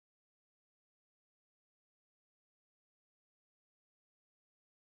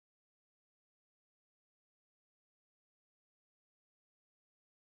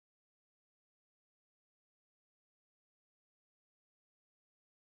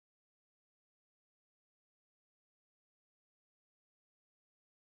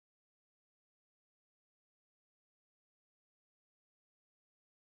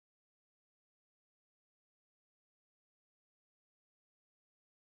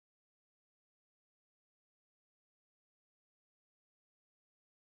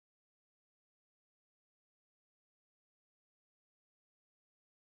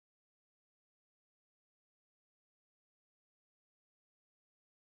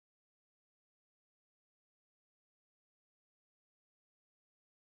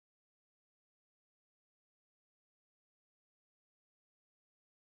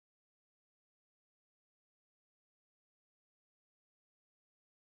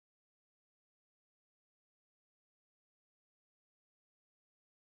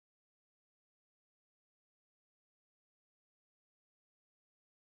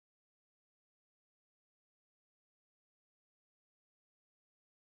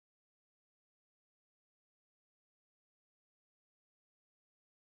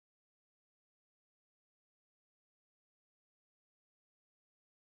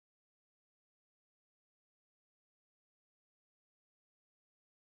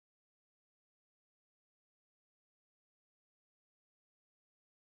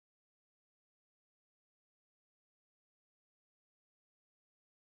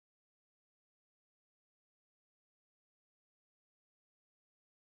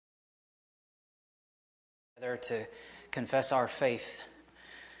To confess our faith.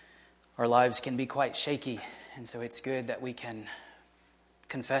 Our lives can be quite shaky, and so it's good that we can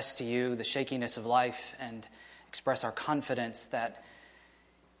confess to you the shakiness of life and express our confidence that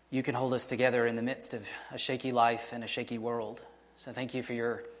you can hold us together in the midst of a shaky life and a shaky world. So thank you for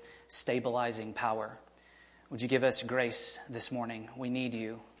your stabilizing power. Would you give us grace this morning? We need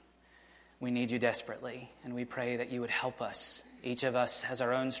you. We need you desperately, and we pray that you would help us. Each of us has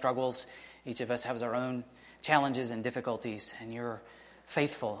our own struggles. Each of us has our own challenges and difficulties, and you're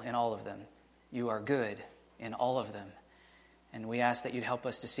faithful in all of them. You are good in all of them. And we ask that you'd help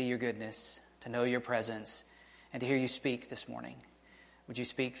us to see your goodness, to know your presence, and to hear you speak this morning. Would you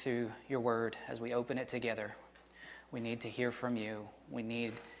speak through your word as we open it together? We need to hear from you. We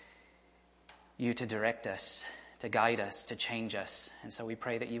need you to direct us, to guide us, to change us. And so we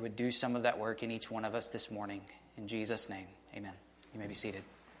pray that you would do some of that work in each one of us this morning. In Jesus' name, amen. You may be seated.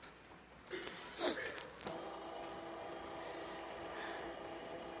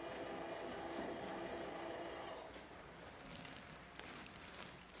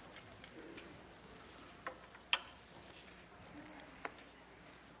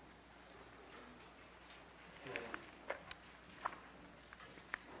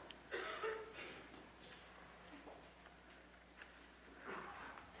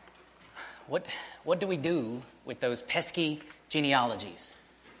 What do we do with those pesky genealogies?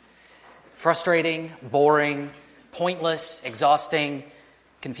 Frustrating, boring, pointless, exhausting,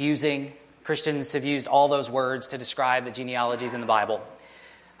 confusing. Christians have used all those words to describe the genealogies in the Bible.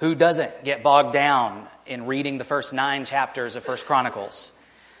 Who doesn't get bogged down in reading the first 9 chapters of 1 Chronicles?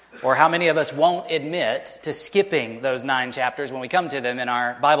 Or how many of us won't admit to skipping those 9 chapters when we come to them in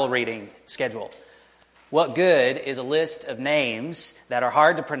our Bible reading schedule? What good is a list of names that are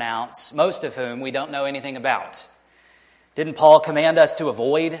hard to pronounce, most of whom we don't know anything about? Didn't Paul command us to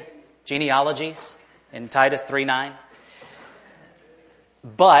avoid genealogies in Titus 3:9?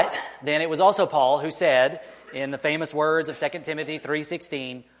 But then it was also Paul who said in the famous words of 2 Timothy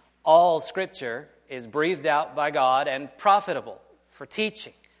 3:16, all Scripture is breathed out by God and profitable for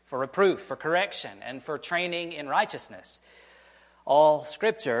teaching, for reproof, for correction, and for training in righteousness. All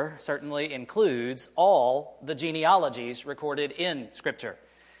Scripture certainly includes all the genealogies recorded in Scripture.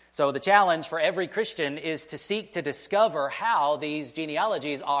 So the challenge for every Christian is to seek to discover how these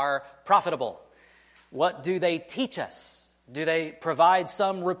genealogies are profitable. What do they teach us? Do they provide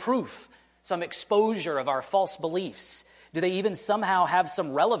some reproof, some exposure of our false beliefs? Do they even somehow have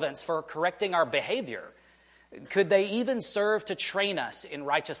some relevance for correcting our behavior? Could they even serve to train us in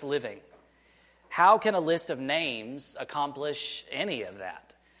righteous living? How can a list of names accomplish any of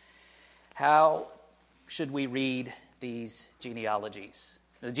that? How should we read these genealogies?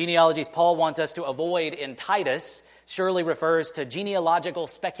 The genealogies Paul wants us to avoid in Titus surely refers to genealogical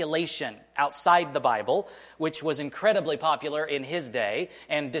speculation outside the Bible, which was incredibly popular in his day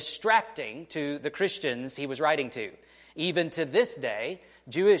and distracting to the Christians he was writing to. Even to this day,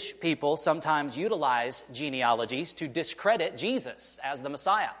 Jewish people sometimes utilize genealogies to discredit Jesus as the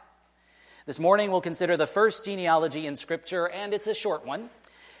Messiah. This morning we'll consider the first genealogy in Scripture, and it's a short one.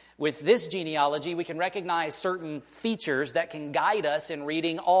 With this genealogy, we can recognize certain features that can guide us in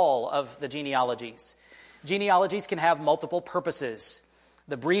reading all of the genealogies. Genealogies can have multiple purposes.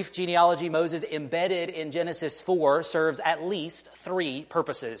 The brief genealogy Moses embedded in Genesis 4 serves at least 3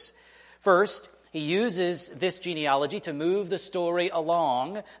 purposes. First, he uses this genealogy to move the story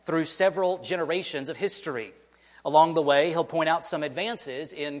along through several generations of history. Along the way, he'll point out some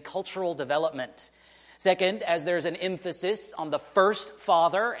advances in cultural development. Second, as there's an emphasis on the first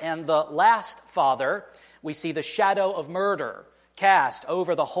father and the last father, we see the shadow of murder cast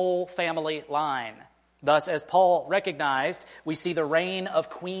over the whole family line. Thus, as Paul recognized, we see the reign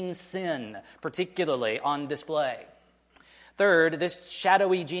of Queen Sin particularly on display. Third, this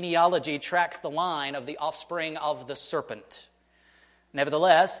shadowy genealogy tracks the line of the offspring of the serpent.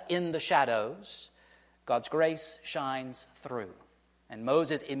 Nevertheless, in the shadows, God's grace shines through. And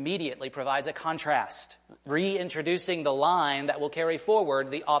Moses immediately provides a contrast, reintroducing the line that will carry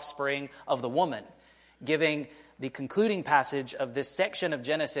forward the offspring of the woman, giving the concluding passage of this section of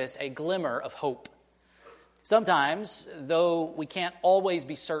Genesis a glimmer of hope. Sometimes, though we can't always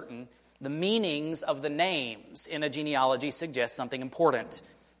be certain, the meanings of the names in a genealogy suggest something important.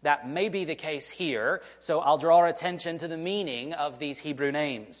 That may be the case here, so I'll draw our attention to the meaning of these Hebrew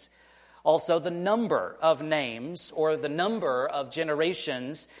names. Also, the number of names or the number of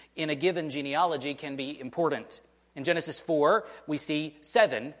generations in a given genealogy can be important. In Genesis 4, we see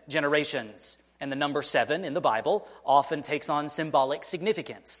 7 generations. And the number 7 in the Bible often takes on symbolic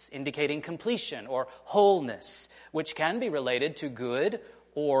significance, indicating completion or wholeness, which can be related to good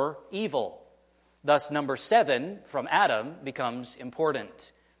or evil. Thus, number 7 from Adam becomes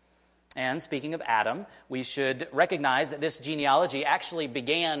important. And speaking of Adam, we should recognize that this genealogy actually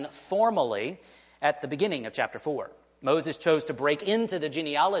began formally at the beginning of chapter 4. Moses chose to break into the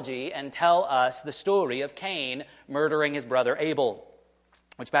genealogy and tell us the story of Cain murdering his brother Abel,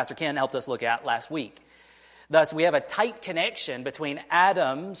 which Pastor Ken helped us look at last week. Thus, we have a tight connection between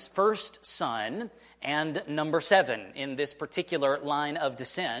Adam's first son and number 7 in this particular line of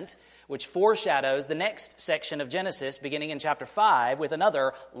descent, which foreshadows the next section of Genesis beginning in chapter 5 with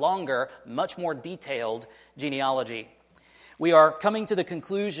another longer, much more detailed genealogy. We are coming to the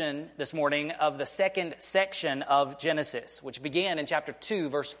conclusion this morning of the second section of Genesis, which began in chapter 2,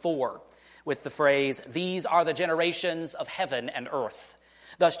 verse 4, with the phrase, "These are the generations of heaven and earth."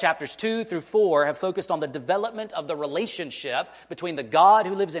 Thus, chapters 2 through 4 have focused on the development of the relationship between the God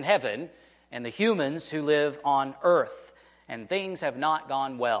who lives in heaven and the humans who live on earth. And things have not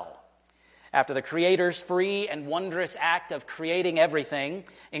gone well. After the Creator's free and wondrous act of creating everything,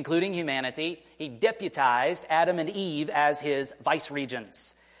 including humanity, he deputized Adam and Eve as his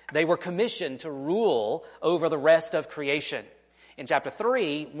vice-regents. They were commissioned to rule over the rest of creation. In chapter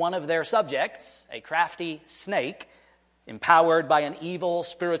 3, one of their subjects, a crafty snake, empowered by an evil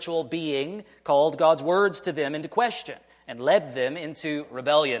spiritual being, called God's words to them into question and led them into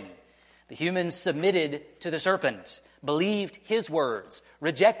rebellion. The humans submitted to the serpent, believed his words,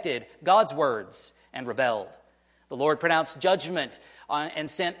 rejected God's words, and rebelled. The Lord pronounced judgment and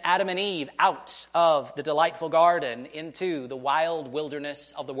sent Adam and Eve out of the delightful garden into the wild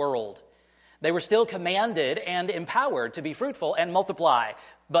wilderness of the world. They were still commanded and empowered to be fruitful and multiply,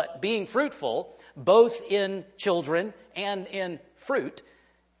 but being fruitful, both in children and in fruit,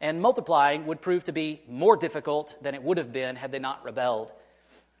 and multiplying would prove to be more difficult than it would have been had they not rebelled.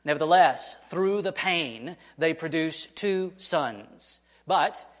 Nevertheless, through the pain, they produce 2 sons.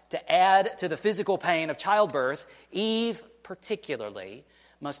 But to add to the physical pain of childbirth, Eve particularly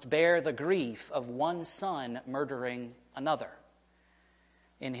must bear the grief of one son murdering another.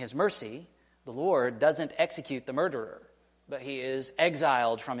 In his mercy, the Lord doesn't execute the murderer, but he is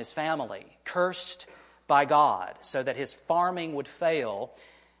exiled from his family, cursed by God, so that his farming would fail.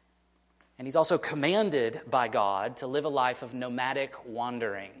 And he's also commanded by God to live a life of nomadic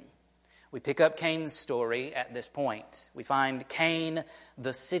wandering. We pick up Cain's story at this point. We find Cain,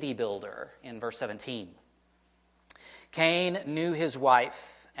 the city builder, in verse 17. Cain knew his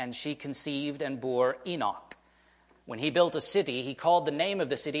wife, and she conceived and bore Enoch. When he built a city, he called the name of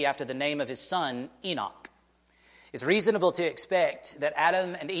the city after the name of his son, Enoch. It's reasonable to expect that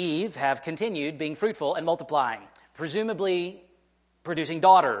Adam and Eve have continued being fruitful and multiplying, presumably producing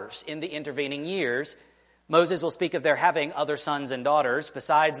daughters in the intervening years. Moses will speak of their having other sons and daughters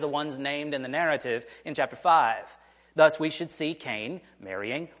besides the ones named in the narrative in chapter 5. Thus, we should see Cain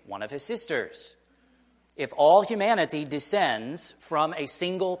marrying one of his sisters. If all humanity descends from a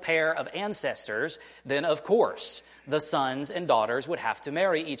single pair of ancestors, then of course the sons and daughters would have to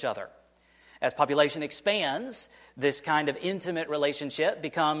marry each other. As population expands, this kind of intimate relationship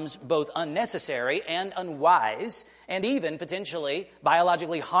becomes both unnecessary and unwise, and even potentially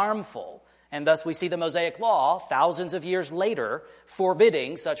biologically harmful. And thus we see the Mosaic Law, thousands of years later,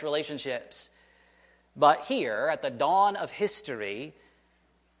 forbidding such relationships. But here, at the dawn of history,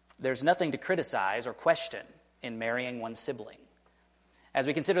 there's nothing to criticize or question in marrying one's sibling. As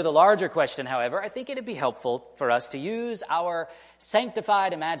we consider the larger question, however, I think it'd be helpful for us to use our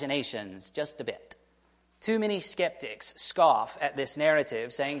sanctified imaginations just a bit. Too many skeptics scoff at this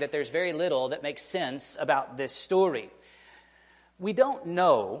narrative, saying that there's very little that makes sense about this story. We don't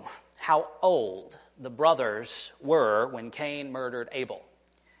know how old the brothers were when Cain murdered Abel.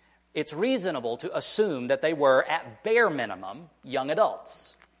 It's reasonable to assume that they were, at bare minimum, young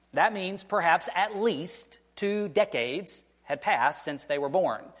adults. That means perhaps at least 2 decades had passed since they were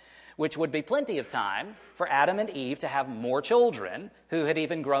born, which would be plenty of time for Adam and Eve to have more children who had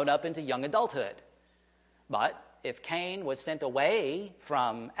even grown up into young adulthood. But if Cain was sent away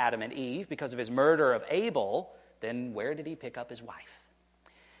from Adam and Eve because of his murder of Abel, then where did he pick up his wife?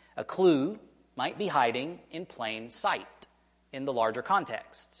 A clue might be hiding in plain sight in the larger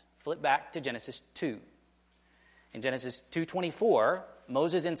context. Flip back to Genesis 2. In Genesis 2:24,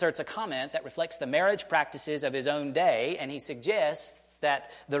 Moses inserts a comment that reflects the marriage practices of his own day, and he suggests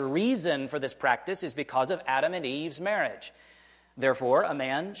that the reason for this practice is because of Adam and Eve's marriage. Therefore, a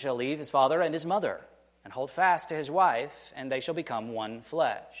man shall leave his father and his mother and hold fast to his wife, and they shall become one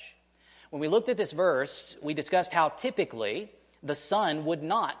flesh. When we looked at this verse, we discussed how typically the son would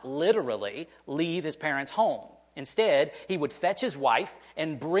not literally leave his parents' home. Instead, he would fetch his wife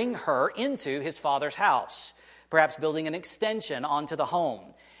and bring her into his father's house, perhaps building an extension onto the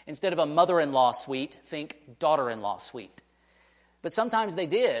home. Instead of a mother-in-law suite, think daughter-in-law suite. But sometimes they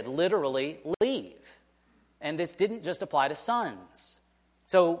did literally leave. And this didn't just apply to sons.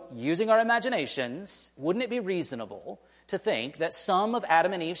 So, using our imaginations, wouldn't it be reasonable to think that some of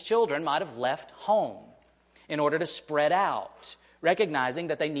Adam and Eve's children might have left home in order to spread out, recognizing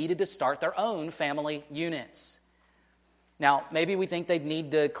that they needed to start their own family units? Now, maybe we think they'd need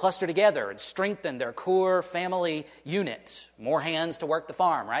to cluster together and strengthen their core family unit. More hands to work the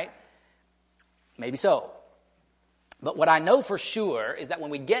farm, right? Maybe so. But what I know for sure is that when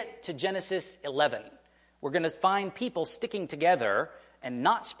we get to Genesis 11, we're going to find people sticking together and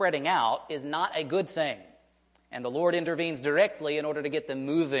not spreading out is not a good thing. And the Lord intervenes directly in order to get them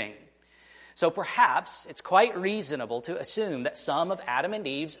moving. So perhaps it's quite reasonable to assume that some of Adam and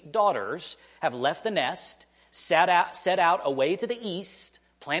Eve's daughters have left the nest, set out away to the east,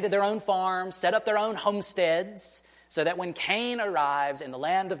 planted their own farms, set up their own homesteads, so that when Cain arrives in the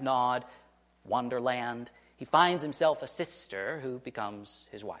land of Nod, Wonderland, he finds himself a sister who becomes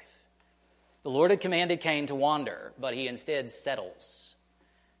his wife. The Lord had commanded Cain to wander, but he instead settles.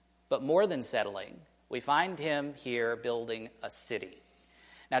 But more than settling, we find him here building a city.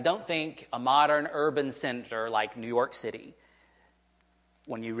 Now, don't think a modern urban center like New York City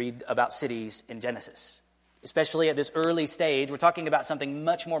when you read about cities in Genesis. Especially at this early stage, we're talking about something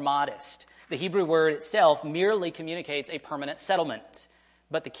much more modest. The Hebrew word itself merely communicates a permanent settlement.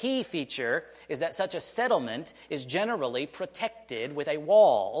 But the key feature is that such a settlement is generally protected with a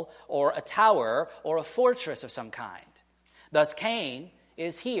wall or a tower or a fortress of some kind. Thus, Cain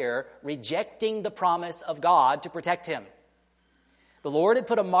is here rejecting the promise of God to protect him. The Lord had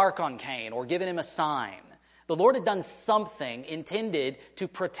put a mark on Cain or given him a sign. The Lord had done something intended to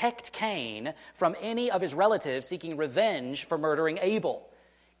protect Cain from any of his relatives seeking revenge for murdering Abel.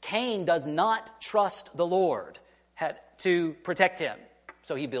 Cain does not trust the Lord to protect him.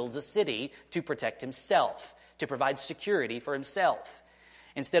 So he builds a city to protect himself, to provide security for himself.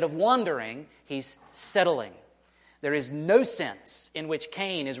 Instead of wandering, he's settling. There is no sense in which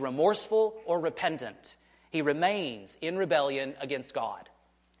Cain is remorseful or repentant. He remains in rebellion against God.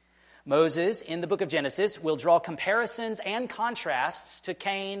 Moses, in the book of Genesis, will draw comparisons and contrasts to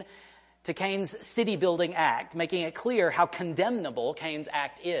Cain's city-building act, making it clear how condemnable Cain's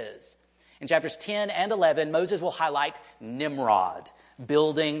act is. In chapters 10 and 11, Moses will highlight Nimrod,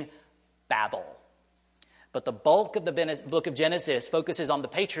 building Babel. But the bulk of the book of Genesis focuses on the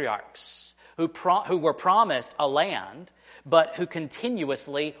patriarchs who were promised a land, but who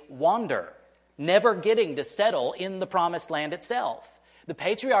continuously wander, never getting to settle in the promised land itself. The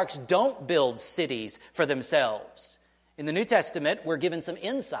patriarchs don't build cities for themselves. In the New Testament, we're given some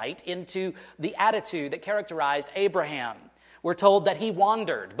insight into the attitude that characterized Abraham. We're told that he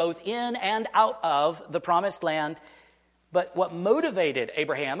wandered both in and out of the promised land. But what motivated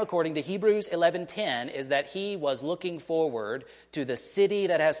Abraham, according to Hebrews 11:10, is that he was looking forward to the city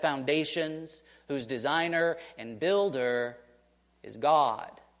that has foundations, whose designer and builder is God.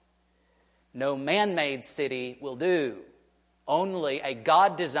 No man-made city will do. Only a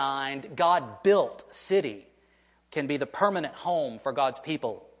God-designed, God-built city can be the permanent home for God's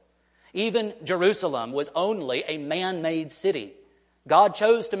people. Even Jerusalem was only a man-made city. God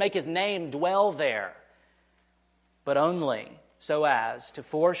chose to make his name dwell there, but only so as to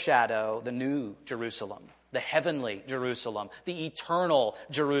foreshadow the new Jerusalem, the heavenly Jerusalem, the eternal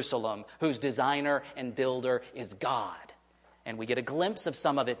Jerusalem, whose designer and builder is God. And we get a glimpse of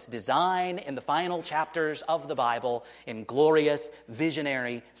some of its design in the final chapters of the Bible in glorious,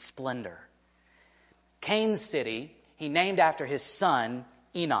 visionary splendor. Cain's city, he named after his son,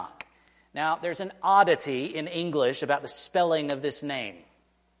 Enoch. Now, there's an oddity in English about the spelling of this name.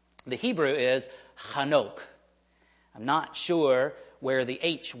 The Hebrew is Hanok. I'm not sure where the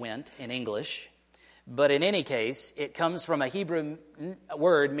H went in English, but in any case, it comes from a Hebrew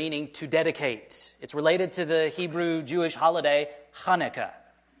word meaning to dedicate. It's related to the Hebrew Jewish holiday Hanukkah,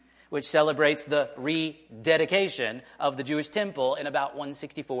 which celebrates the rededication of the Jewish temple in about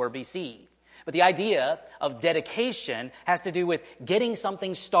 164 BC. But the idea of dedication has to do with getting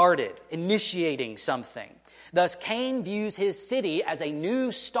something started, initiating something. Thus, Cain views his city as a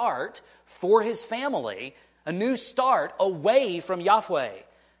new start for his family, a new start away from Yahweh.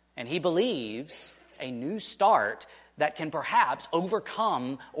 And he believes a new start that can perhaps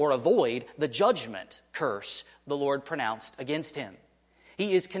overcome or avoid the judgment curse the Lord pronounced against him.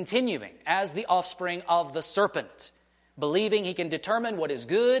 He is continuing as the offspring of the serpent, believing he can determine what is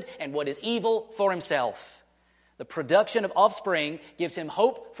good and what is evil for himself. The production of offspring gives him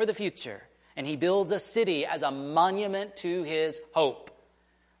hope for the future, and he builds a city as a monument to his hope.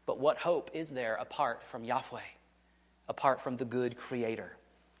 But what hope is there apart from Yahweh, apart from the good Creator?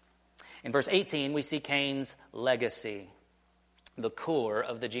 In verse 18, we see Cain's legacy, the core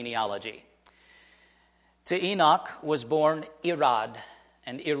of the genealogy. To Enoch was born Irad,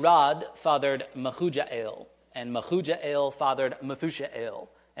 and Irad fathered Mehujael, and Mehujael fathered Methushael,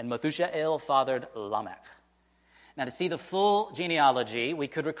 and Methushael fathered Lamech. Now, to see the full genealogy, we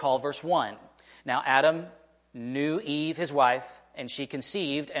could recall verse 1. Now, Adam knew Eve, his wife, and she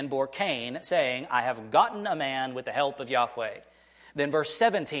conceived and bore Cain, saying, I have gotten a man with the help of Yahweh. Then verse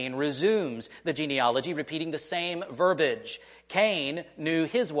 17 resumes the genealogy, repeating the same verbiage. Cain knew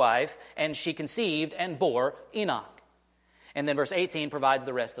his wife, and she conceived and bore Enoch. And then verse 18 provides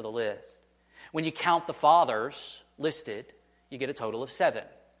the rest of the list. When you count the fathers listed, you get a total of 7.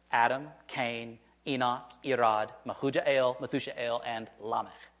 Adam, Cain, Enoch, Irad, Mehujael, Methushael, and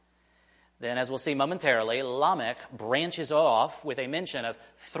Lamech. Then, as we'll see momentarily, Lamech branches off with a mention of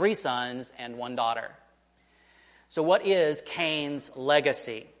 3 sons and 1 daughter. So what is Cain's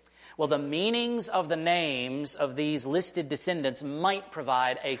legacy? Well, the meanings of the names of these listed descendants might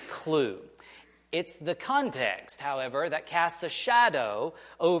provide a clue. It's the context, however, that casts a shadow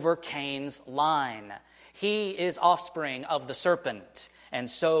over Cain's line. He is offspring of the serpent, and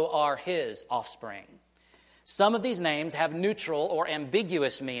so are his offspring. Some of these names have neutral or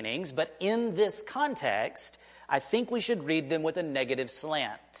ambiguous meanings, but in this context, I think we should read them with a negative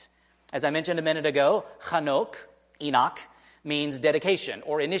slant. As I mentioned a minute ago, Enoch, means dedication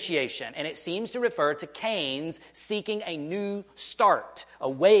or initiation, and it seems to refer to Cain's seeking a new start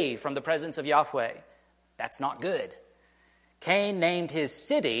away from the presence of Yahweh. That's not good. Cain named his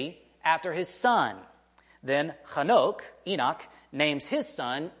city after his son. Then Enoch, names his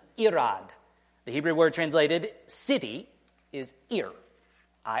son Irad. The Hebrew word translated city is Ir,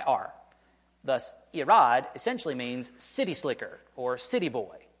 I-R. Thus, Irad essentially means city slicker or city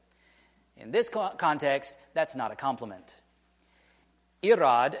boy. In this context, that's not a compliment.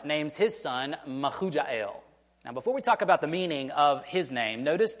 Irad names his son Mehujael. Now, before we talk about the meaning of his name,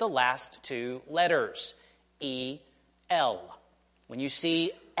 notice the last 2 letters, E-L. When you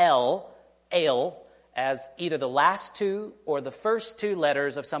see El, as either the last 2 or the first 2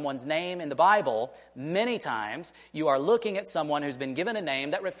 letters of someone's name in the Bible, many times you are looking at someone who's been given a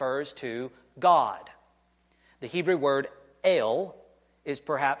name that refers to God. The Hebrew word El is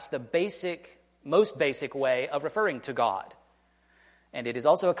perhaps the most basic way of referring to God. And it is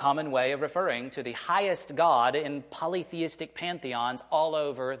also a common way of referring to the highest God in polytheistic pantheons all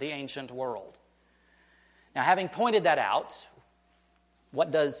over the ancient world. Now, having pointed that out,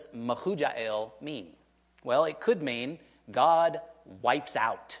 what does Mehujael mean? Well, it could mean God wipes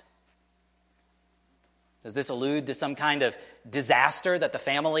out. Does this allude to some kind of disaster that the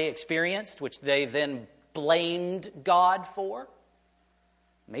family experienced, which they then blamed God for?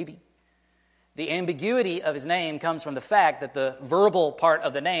 Maybe. The ambiguity of his name comes from the fact that the verbal part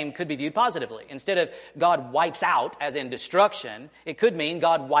of the name could be viewed positively. Instead of God wipes out, as in destruction, it could mean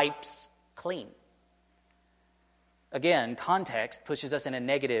God wipes clean. Again, context pushes us in a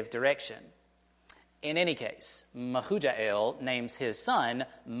negative direction. In any case, Mehujael names his son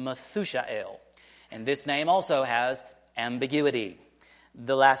Methushael. And this name also has ambiguity.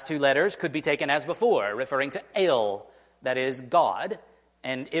 The last 2 letters could be taken as before, referring to El, that is God.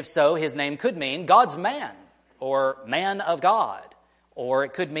 And if so, his name could mean God's man, or man of God. Or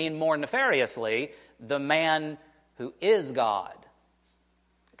it could mean more nefariously, the man who is God,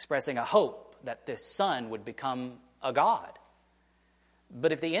 expressing a hope that this son would become a god.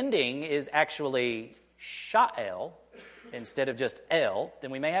 But if the ending is actually Sha'el, instead of just El, then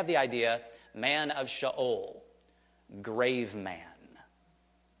we may have the idea man of Sheol, grave man,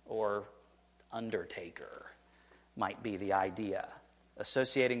 or undertaker might be the idea,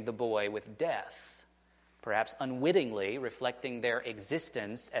 associating the boy with death, perhaps unwittingly reflecting their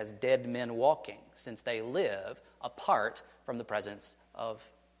existence as dead men walking, since they live apart from the presence of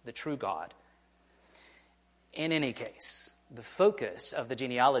the true God. In any case, the focus of the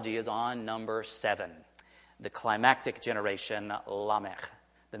genealogy is on number 7, the climactic generation, Lamech.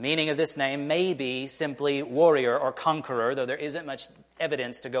 The meaning of this name may be simply warrior or conqueror, though there isn't much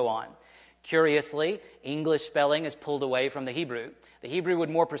evidence to go on. Curiously, English spelling is pulled away from the Hebrew. The Hebrew would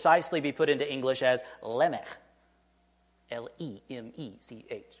more precisely be put into English as Lemech,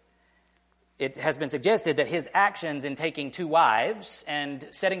 L-E-M-E-C-H. It has been suggested that his actions in taking 2 wives and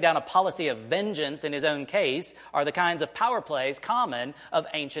setting down a policy of vengeance in his own case are the kinds of power plays common of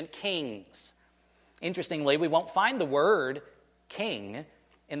ancient kings. Interestingly, we won't find the word king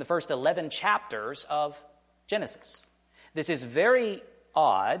in the first 11 chapters of Genesis. This is very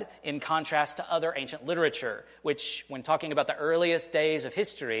odd in contrast to other ancient literature, which, when talking about the earliest days of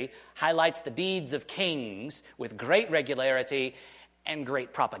history, highlights the deeds of kings with great regularity and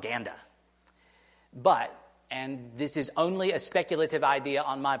great propaganda. But, and this is only a speculative idea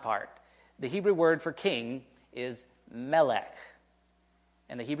on my part, the Hebrew word for king is melech.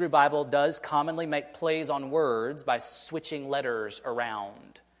 And the Hebrew Bible does commonly make plays on words by switching letters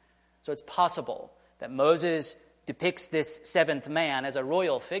around. So it's possible that Moses depicts this seventh man as a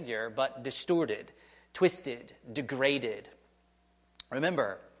royal figure, but distorted, twisted, degraded.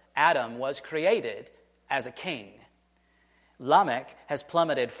 Remember, Adam was created as a king. Lamech has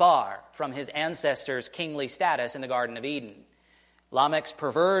plummeted far from his ancestors' kingly status in the Garden of Eden. Lamech's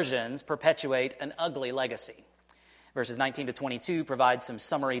perversions perpetuate an ugly legacy. Verses 19 to 22 provide some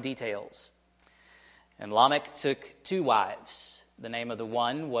summary details. And Lamech took 2 wives. The name of the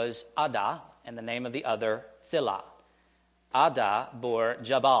one was Adah, and the name of the other Zillah. Adah bore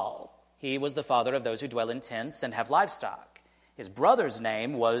Jabal. He was the father of those who dwell in tents and have livestock. His brother's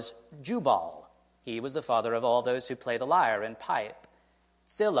name was Jubal. He was the father of all those who play the lyre and pipe.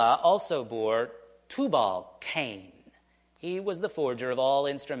 Zillah also bore Tubal-Cain. He was the forger of all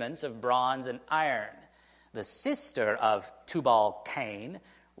instruments of bronze and iron. The sister of Tubal-Cain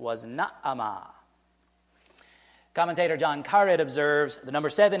was Naamah. Commentator John Carrett observes, the number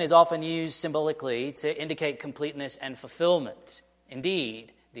 7 is often used symbolically to indicate completeness and fulfillment.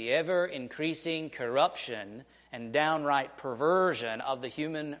 Indeed, the ever-increasing corruption and downright perversion of the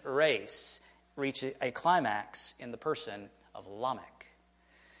human race reach a climax in the person of Lamech.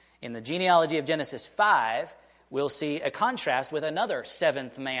 In the genealogy of Genesis 5, we'll see a contrast with another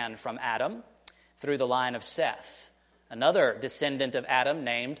 7th man from Adam through the line of Seth, another descendant of Adam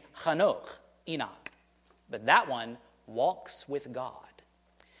named Enoch. But that one walks with God.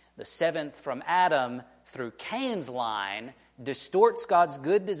 The 7th from Adam through Cain's line distorts God's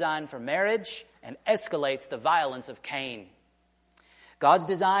good design for marriage and escalates the violence of Cain. God's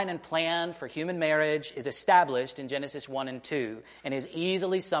design and plan for human marriage is established in Genesis 1 and 2 and is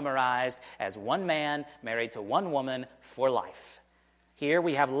easily summarized as one man married to one woman for life. Here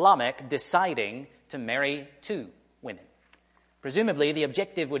we have Lamech deciding to marry 2 women. Presumably, the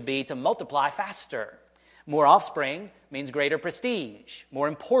objective would be to multiply faster. More offspring means greater prestige, more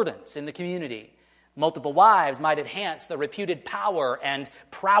importance in the community. Multiple wives might enhance the reputed power and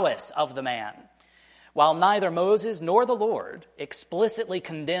prowess of the man. While neither Moses nor the Lord explicitly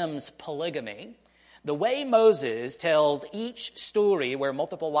condemns polygamy, the way Moses tells each story where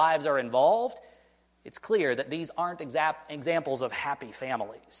multiple wives are involved, it's clear that these aren't examples of happy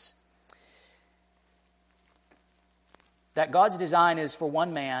families. That God's design is for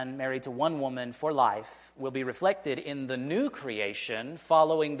one man married to one woman for life will be reflected in the new creation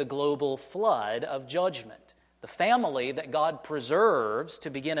following the global flood of judgment. The family that God preserves to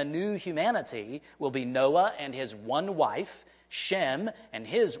begin a new humanity will be Noah and his one wife, Shem and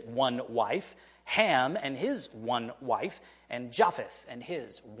his one wife, Ham and his one wife, and Japheth and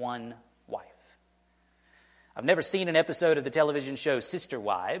his one wife. I've never seen an episode of the television show Sister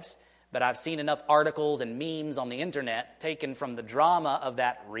Wives, but I've seen enough articles and memes on the internet taken from the drama of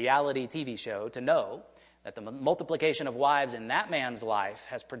that reality TV show to know that the multiplication of wives in that man's life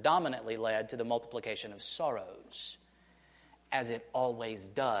has predominantly led to the multiplication of sorrows, as it always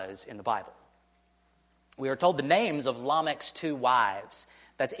does in the Bible. We are told the names of Lamech's 2 wives.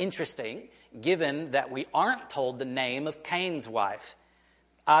 That's interesting, given that we aren't told the name of Cain's wife.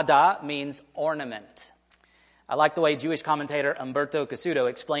 Adah means ornament. I like the way Jewish commentator Umberto Cassuto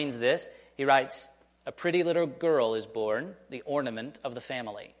explains this. He writes, "A pretty little girl is born, the ornament of the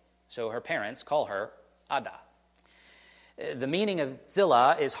family. So her parents call her Adah." The meaning of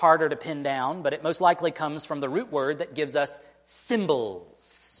Zillah is harder to pin down, but it most likely comes from the root word that gives us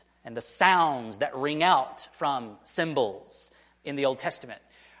cymbals and the sounds that ring out from cymbals in the Old Testament.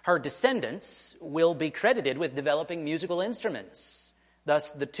 Her descendants will be credited with developing musical instruments.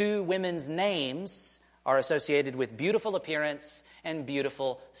 Thus, the 2 women's names are associated with beautiful appearance and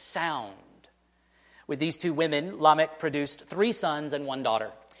beautiful sound. With these 2 women, Lamech produced 3 sons and 1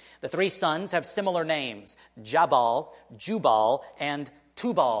 daughter. The 3 sons have similar names: Jabal, Jubal, and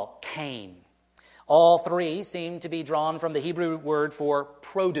Tubal-Cain. All 3 seem to be drawn from the Hebrew word for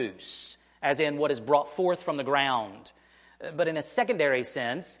produce, as in what is brought forth from the ground. But in a secondary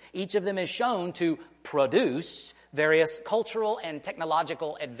sense, each of them is shown to produce various cultural and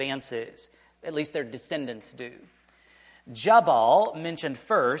technological advances. At least their descendants do. Jabal, mentioned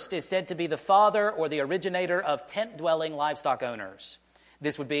first, is said to be the father or the originator of tent-dwelling livestock owners.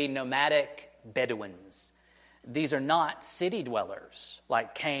 This would be nomadic Bedouins. These are not city dwellers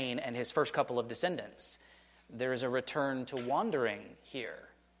like Cain and his first couple of descendants. There is a return to wandering here.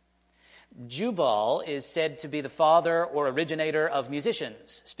 Jubal is said to be the father or originator of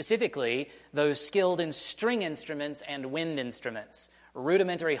musicians, specifically those skilled in string instruments and wind instruments.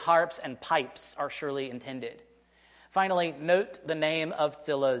 Rudimentary harps and pipes are surely intended. Finally, note the name of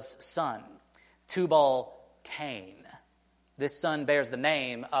Zillah's son, Tubal-Cain. This son bears the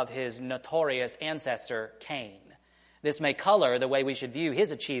name of his notorious ancestor, Cain. This may color the way we should view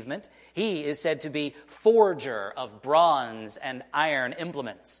his achievement. He is said to be forger of bronze and iron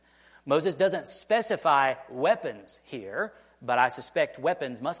implements. Moses doesn't specify weapons here, but I suspect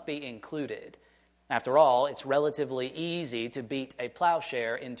weapons must be included. After all, it's relatively easy to beat a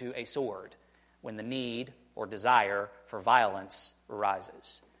plowshare into a sword when the need or desire for violence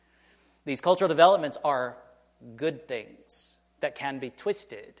arises. These cultural developments are good things that can be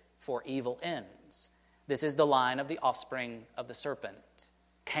twisted for evil ends. This is the line of the offspring of the serpent,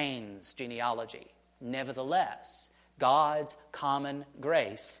 Cain's genealogy. Nevertheless, God's common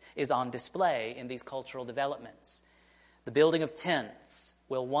grace is on display in these cultural developments. The building of tents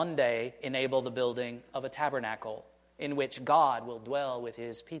will one day enable the building of a tabernacle in which God will dwell with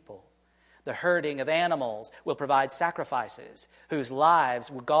his people. The herding of animals will provide sacrifices whose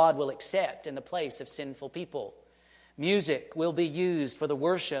lives God will accept in the place of sinful people. Music will be used for the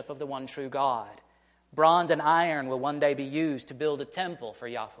worship of the one true God. Bronze and iron will one day be used to build a temple for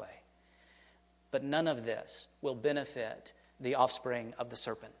Yahweh. But none of this will benefit the offspring of the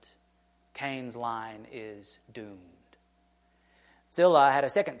serpent. Cain's line is doomed. Zillah had a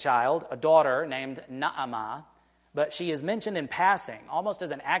second child, a daughter named Naamah, but she is mentioned in passing, almost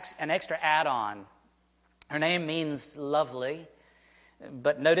as an extra add-on. Her name means lovely,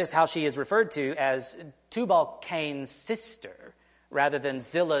 but notice how she is referred to as Tubal-Cain's sister rather than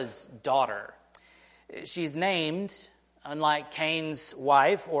Zillah's daughter. She's named, unlike Cain's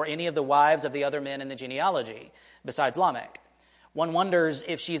wife or any of the wives of the other men in the genealogy, besides Lamech. One wonders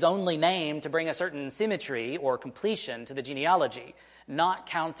if she's only named to bring a certain symmetry or completion to the genealogy, not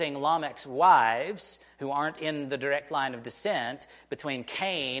counting Lamech's wives, who aren't in the direct line of descent. Between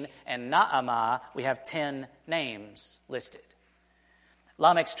Cain and Naamah, we have 10 names listed.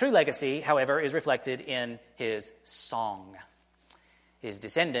 Lamech's true legacy, however, is reflected in his song. His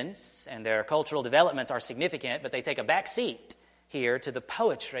descendants and their cultural developments are significant, but they take a back seat here to the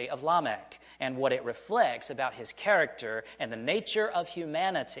poetry of Lamech and what it reflects about his character and the nature of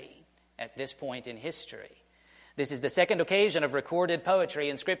humanity at this point in history. This is the second occasion of recorded poetry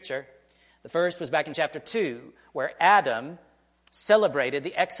in Scripture. The first was back in chapter 2, where Adam celebrated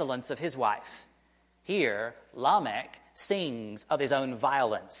the excellence of his wife. Here, Lamech sings of his own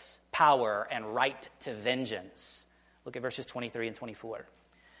violence, power, and right to vengeance. Look at verses 23 and 24.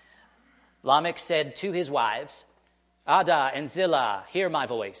 Lamech said to his wives, Adah and Zillah, hear my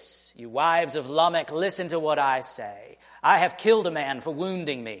voice. You wives of Lamech, listen to what I say. I have killed a man for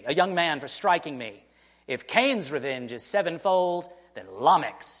wounding me, a young man for striking me. If Cain's revenge is sevenfold, then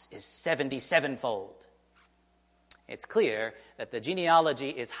Lamech's is 77-fold. It's clear that the genealogy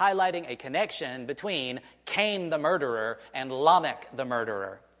is highlighting a connection between Cain the murderer and Lamech the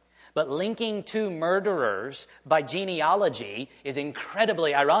murderer. But linking two murderers by genealogy is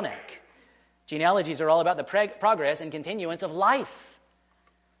incredibly ironic. Genealogies are all about the progress and continuance of life.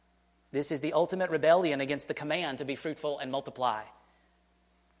 This is the ultimate rebellion against the command to be fruitful and multiply.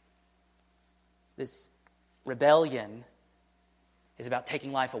 This rebellion is about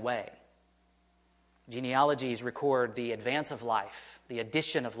taking life away. Genealogies record the advance of life, the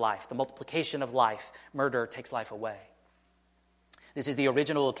addition of life, the multiplication of life. Murder takes life away. This is the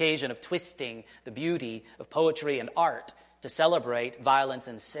original occasion of twisting the beauty of poetry and art to celebrate violence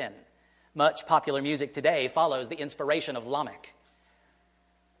and sin. Much popular music today follows the inspiration of Lamech.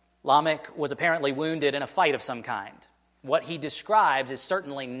 Lamech was apparently wounded in a fight of some kind. What he describes is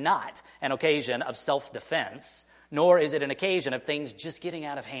certainly not an occasion of self-defense, nor is it an occasion of things just getting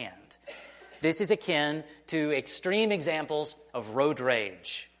out of hand. This is akin to extreme examples of road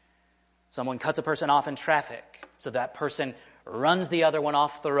rage. Someone cuts a person off in traffic, so that person runs the other one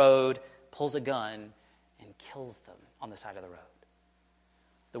off the road, pulls a gun, and kills them on the side of the road.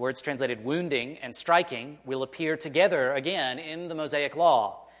 The words translated wounding and striking will appear together again in the Mosaic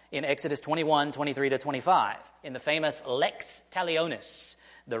Law, in Exodus 21, 23 to 25, in the famous lex talionis,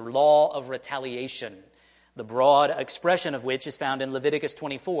 the law of retaliation, the broad expression of which is found in Leviticus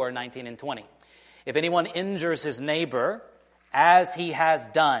 24, 19 and 20. If anyone injures his neighbor, as he has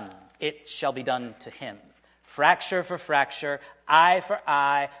done, it shall be done to him. Fracture for fracture, eye for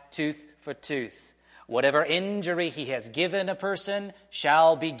eye, tooth for tooth. Whatever injury he has given a person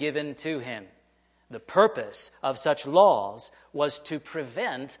shall be given to him. The purpose of such laws was to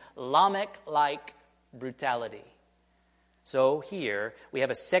prevent Lamech-like brutality. So here we have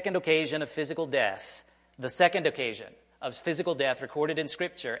a second occasion of physical death, the second occasion of physical death recorded in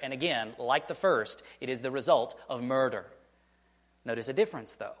Scripture. And again, like the first, it is the result of murder. Notice a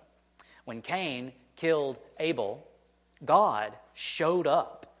difference, though. When Cain killed Abel, God showed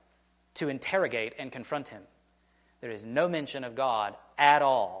up to interrogate and confront him. There is no mention of God at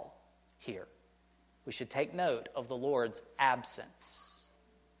all here. We should take note of the Lord's absence.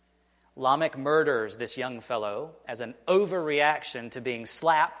 Lamech murders this young fellow as an overreaction to being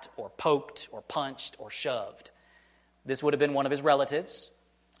slapped or poked or punched or shoved. This would have been one of his relatives,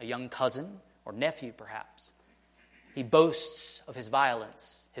 a young cousin or nephew perhaps. He boasts of his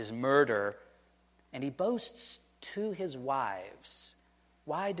violence, his murder, and he boasts to his wives.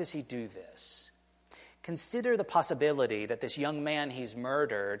 Why does he do this? Consider the possibility that this young man he's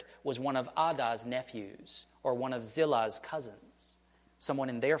murdered was one of Adah's nephews or one of Zillah's cousins, someone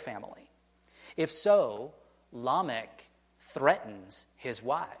in their family. If so, Lamech threatens his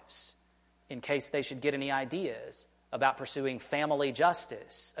wives in case they should get any ideas about pursuing family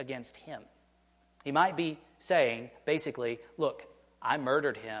justice against him. He might be saying, basically, look, I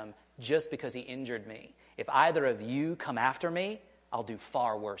murdered him just because he injured me. If either of you come after me, I'll do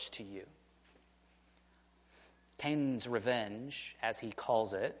far worse to you. Cain's revenge, as he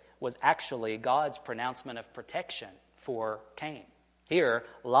calls it, was actually God's pronouncement of protection for Cain. Here,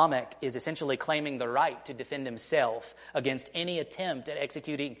 Lamech is essentially claiming the right to defend himself against any attempt at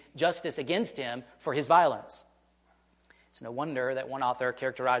executing justice against him for his violence. It's no wonder that one author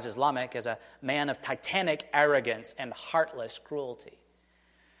characterizes Lamech as a man of titanic arrogance and heartless cruelty.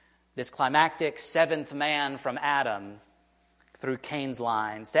 This climactic seventh man from Adam through Cain's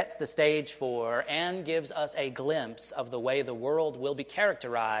line sets the stage for and gives us a glimpse of the way the world will be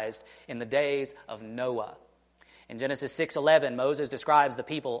characterized in the days of Noah. In Genesis 6:11, Moses describes the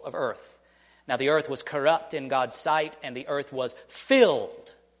people of earth. Now the earth was corrupt in God's sight, and the earth was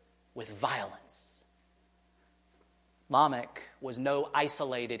filled with violence. Lamech was no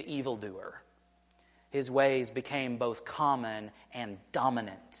isolated evildoer. His ways became both common and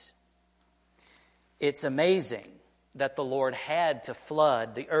dominant. It's amazing that the Lord had to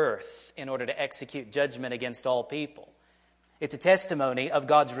flood the earth in order to execute judgment against all people. It's a testimony of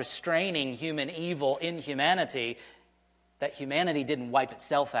God's restraining human evil in humanity, that humanity didn't wipe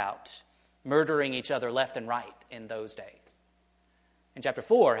itself out, murdering each other left and right in those days. In chapter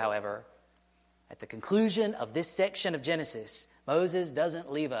 4, however, at the conclusion of this section of Genesis, Moses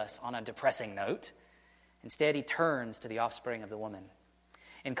doesn't leave us on a depressing note. Instead, he turns to the offspring of the woman.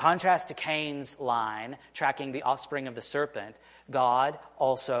 In contrast to Cain's line, tracking the offspring of the serpent, God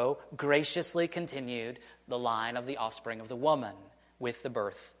also graciously continued the line of the offspring of the woman with the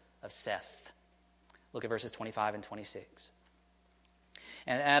birth of Seth. Look at verses 25 and 26.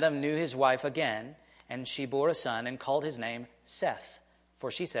 And Adam knew his wife again, and she bore a son and called his name Seth.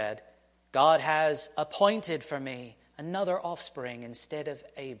 For she said, God has appointed for me another offspring instead of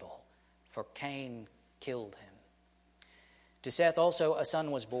Abel, for Cain killed him. To Seth also a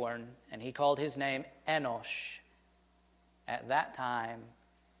son was born, and he called his name Enosh. At that time,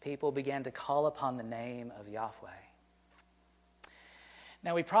 people began to call upon the name of Yahweh.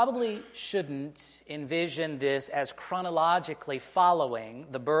 Now, we probably shouldn't envision this as chronologically following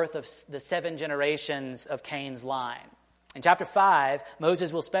the birth of the 7 generations of Cain's line. In chapter 5,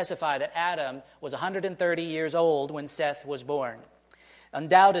 Moses will specify that Adam was 130 years old when Seth was born.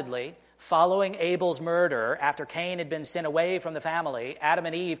 Undoubtedly, following Abel's murder, after Cain had been sent away from the family, Adam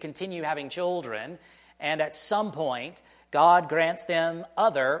and Eve continue having children, and at some point, God grants them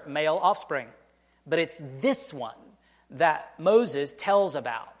other male offspring. But it's this one that Moses tells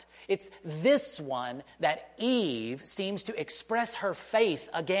about. It's this one that Eve seems to express her faith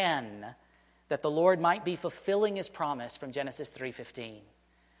again, that the Lord might be fulfilling his promise from Genesis 3:15.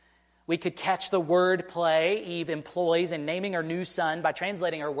 We could catch the word play Eve employs in naming her new son by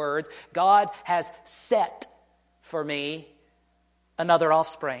translating her words, God has set for me another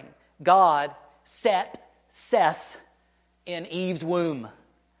offspring. God set Seth in Eve's womb.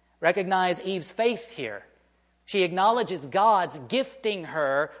 Recognize Eve's faith here. She acknowledges God's gifting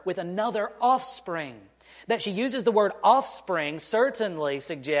her with another offspring. That she uses the word offspring certainly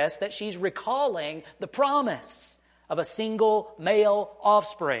suggests that she's recalling the promise of a single male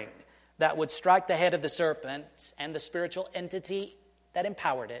offspring that would strike the head of the serpent and the spiritual entity that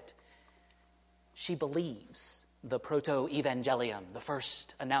empowered it. She believes the proto-evangelium, the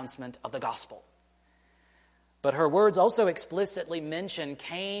first announcement of the gospel. But her words also explicitly mention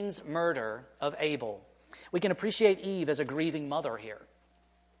Cain's murder of Abel. We can appreciate Eve as a grieving mother here.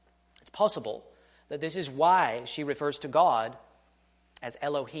 It's possible that this is why she refers to God as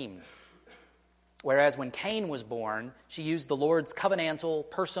Elohim. Whereas when Cain was born, she used the Lord's covenantal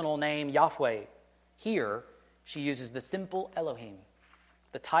personal name Yahweh. Here, she uses the simple Elohim,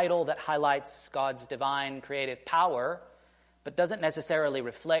 the title that highlights God's divine creative power, but doesn't necessarily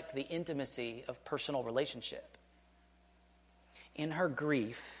reflect the intimacy of personal relationship. In her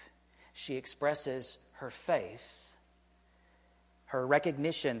grief, she expresses her faith, her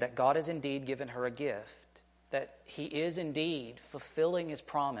recognition that God has indeed given her a gift, that he is indeed fulfilling his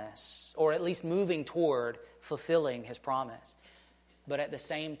promise, or at least moving toward fulfilling his promise. But at the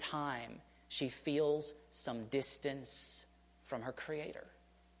same time, she feels some distance from her Creator.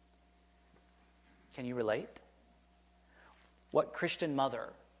 Can you relate? What Christian mother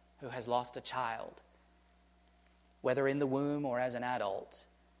who has lost a child, whether in the womb or as an adult,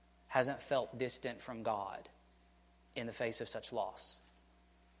 hasn't felt distant from God in the face of such loss?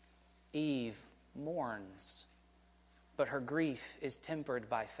 Eve mourns, but her grief is tempered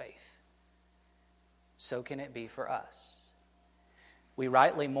by faith. So can it be for us. We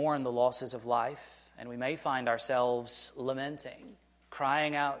rightly mourn the losses of life, and we may find ourselves lamenting,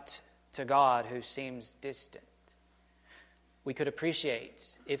 crying out to God who seems distant. We could appreciate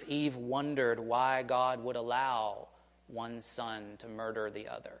if Eve wondered why God would allow one son to murder the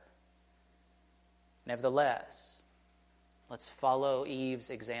other. Nevertheless, let's follow Eve's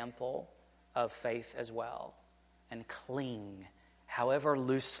example of faith as well and cling, however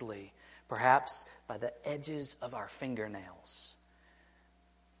loosely, perhaps by the edges of our fingernails,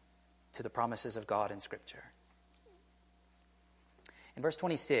 to the promises of God in Scripture. In verse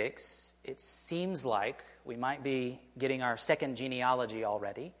 26, it seems like we might be getting our second genealogy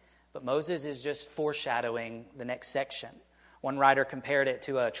already, but Moses is just foreshadowing the next section. One writer compared it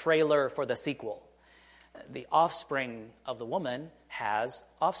to a trailer for the sequel. The offspring of the woman has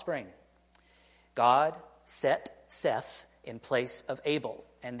offspring. God set Seth in place of Abel,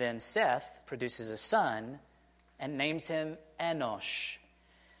 and then Seth produces a son and names him Enosh.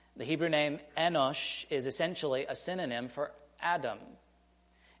 The Hebrew name Enosh is essentially a synonym for Adam.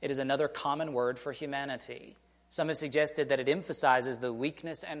 It is another common word for humanity. Some have suggested that it emphasizes the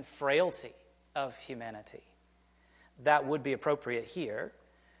weakness and frailty of humanity. That would be appropriate here.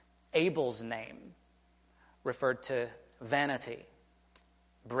 Abel's name referred to vanity,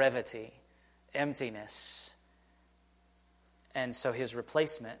 brevity, emptiness. And so his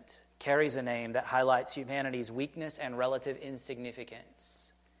replacement carries a name that highlights humanity's weakness and relative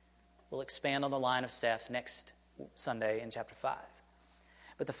insignificance. We'll expand on the line of Seth next Sunday in chapter 5.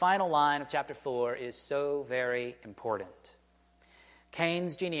 But the final line of chapter 4 is so very important.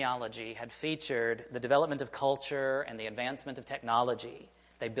 Cain's genealogy had featured the development of culture and the advancement of technology.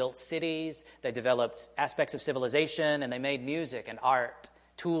 They built cities, they developed aspects of civilization, and they made music and art,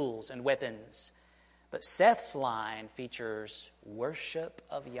 tools and weapons. But Seth's line features worship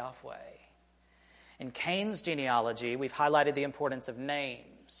of Yahweh. In Cain's genealogy, we've highlighted the importance of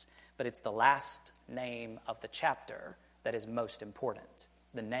names, but it's the last name of the chapter that is most important,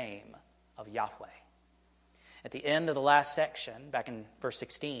 the name of Yahweh. At the end of the last section, back in verse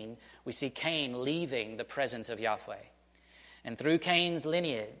 16, we see Cain leaving the presence of Yahweh. And through Cain's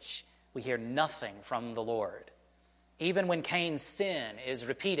lineage, we hear nothing from the Lord. Even when Cain's sin is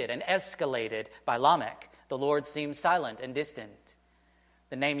repeated and escalated by Lamech, the Lord seems silent and distant.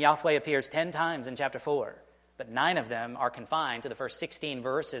 The name Yahweh appears 10 times in chapter 4, but 9 of them are confined to the first 16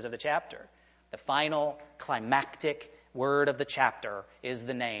 verses of the chapter. The final climactic word of the chapter is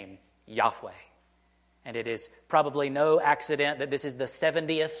the name Yahweh. And it is probably no accident that this is the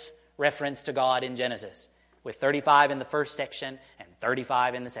 70th reference to God in Genesis, with 35 in the first section and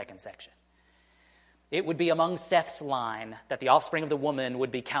 35 in the second section. It would be among Seth's line that the offspring of the woman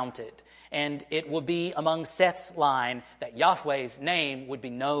would be counted. And it would be among Seth's line that Yahweh's name would be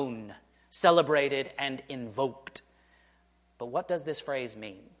known, celebrated, and invoked. But what does this phrase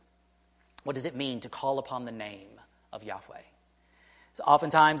mean? What does it mean to call upon the name of Yahweh? So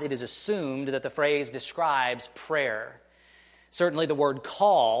oftentimes it is assumed that the phrase describes prayer. Certainly the word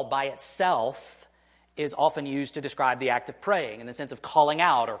call by itself is often used to describe the act of praying in the sense of calling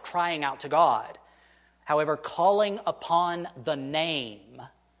out or crying out to God. However, calling upon the name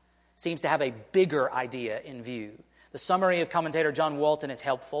seems to have a bigger idea in view. The summary of commentator John Walton is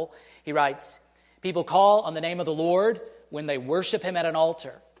helpful. He writes, "People call on the name of the Lord when they worship him at an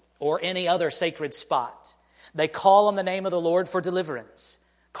altar or any other sacred spot. They call on the name of the Lord for deliverance.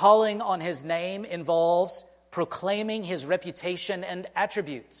 Calling on his name involves proclaiming his reputation and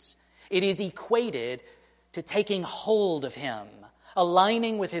attributes. It is equated to taking hold of him,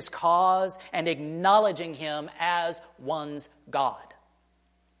 aligning with his cause, and acknowledging him as one's God."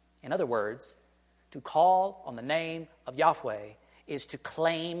 In other words, to call on the name of Yahweh is to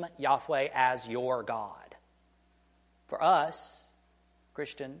claim Yahweh as your God. For us,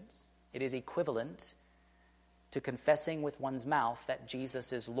 Christians, it is equivalent to confessing with one's mouth that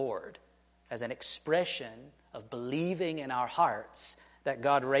Jesus is Lord, as an expression of believing in our hearts that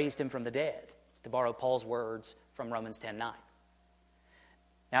God raised him from the dead, to borrow Paul's words from Romans 10:9.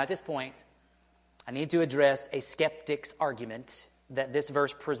 Now, at this point, I need to address a skeptic's argument that this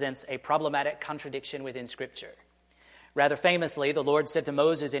verse presents a problematic contradiction within Scripture. Rather famously, the Lord said to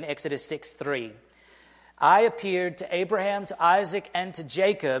Moses in Exodus 6:3, I appeared to Abraham, to Isaac, and to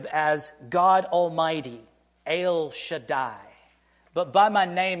Jacob as God Almighty, El Shaddai. But by my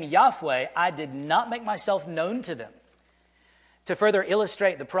name Yahweh, I did not make myself known to them. To further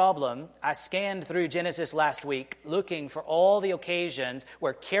illustrate the problem, I scanned through Genesis last week looking for all the occasions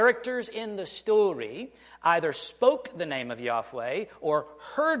where characters in the story either spoke the name of Yahweh or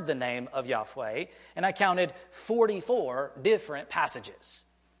heard the name of Yahweh, and I counted 44 different passages,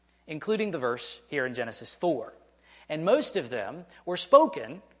 including the verse here in Genesis 4. And most of them were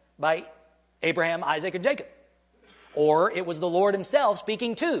spoken by Abraham, Isaac, and Jacob. Or it was the Lord himself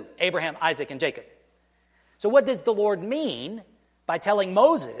speaking to Abraham, Isaac, and Jacob. So what does the Lord mean by telling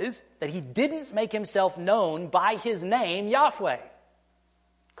Moses that he didn't make himself known by his name, Yahweh?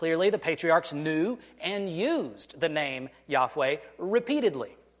 Clearly, the patriarchs knew and used the name Yahweh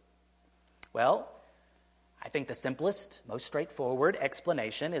repeatedly. Well, I think the simplest, most straightforward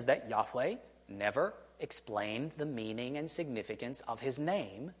explanation is that Yahweh never explained the meaning and significance of his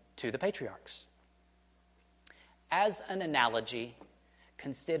name to the patriarchs. As an analogy,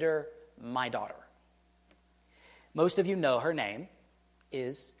 consider my daughter. Most of you know her name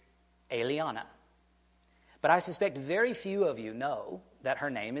is Eliana. But I suspect very few of you know that her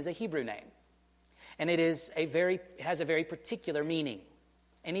name is a Hebrew name. And it has a very particular meaning.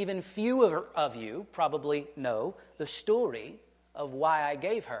 And even few of you probably know the story of why I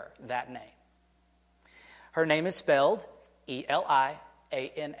gave her that name. Her name is spelled Eliana.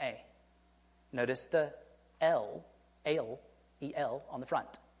 Notice the E-L on the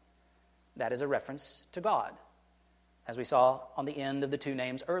front. That is a reference to God, as we saw on the end of the two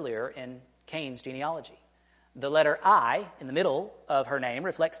names earlier in Cain's genealogy. The letter I in the middle of her name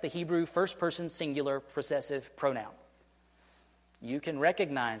reflects the Hebrew first-person singular possessive pronoun. You can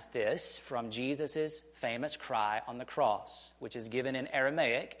recognize this from Jesus' famous cry on the cross, which is given in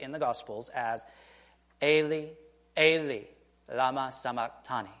Aramaic in the Gospels as Eli, Eli, lama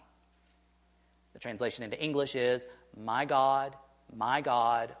sabachthani. The translation into English is, my God,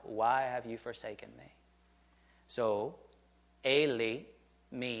 why have you forsaken me? So, Eli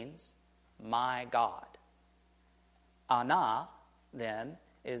means my God. Ana, then,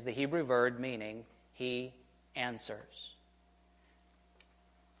 is the Hebrew verb meaning he answers.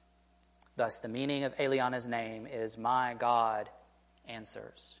 Thus, the meaning of Eliana's name is my God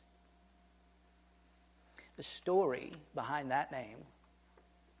answers. The story behind that name,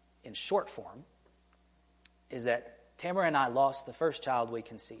 in short form, is that Tamara and I lost the first child we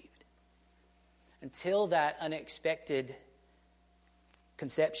conceived. Until that unexpected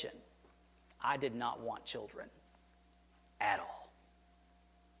conception, I did not want children at all.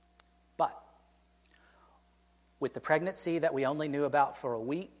 But with the pregnancy that we only knew about for a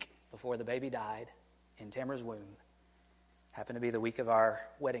week before the baby died in Tamara's womb, happened to be the week of our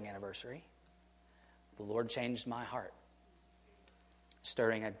wedding anniversary, the Lord changed my heart,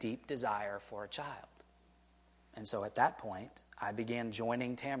 stirring a deep desire for a child. And so at that point, I began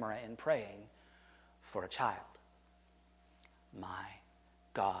joining Tamara in praying for a child. My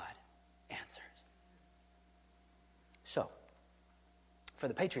God answers. So, for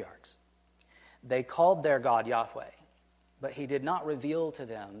the patriarchs, they called their God Yahweh, but he did not reveal to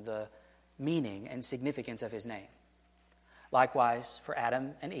them the meaning and significance of his name. Likewise, for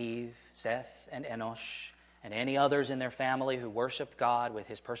Adam and Eve, Seth and Enosh, and any others in their family who worshiped God with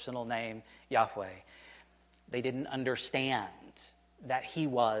his personal name, Yahweh, they didn't understand that he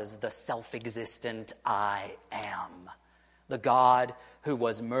was the self-existent I am, the God who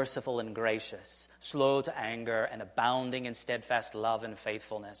was merciful and gracious, slow to anger, and abounding in steadfast love and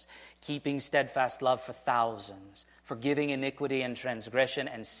faithfulness, keeping steadfast love for thousands, forgiving iniquity and transgression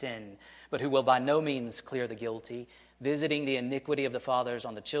and sin, but who will by no means clear the guilty, visiting the iniquity of the fathers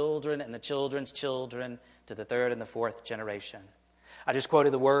on the children and the children's children to the third and the fourth generation. I just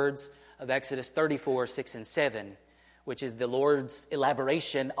quoted the words of Exodus 34, 6 and 7, which is the Lord's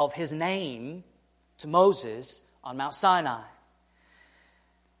elaboration of his name to Moses on Mount Sinai.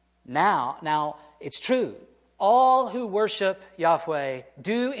 Now, it's true. All who worship Yahweh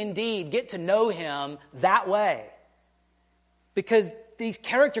do indeed get to know him that way, because these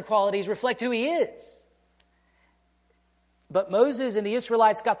character qualities reflect who he is. But Moses and the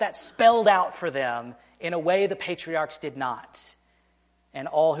Israelites got that spelled out for them in a way the patriarchs did not, and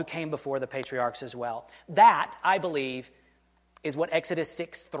all who came before the patriarchs as well. That, I believe, is what Exodus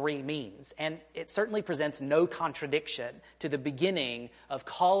 6:3 means. And it certainly presents no contradiction to the beginning of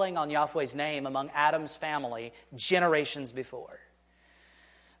calling on Yahweh's name among Adam's family generations before.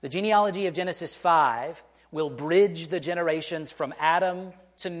 The genealogy of Genesis 5 will bridge the generations from Adam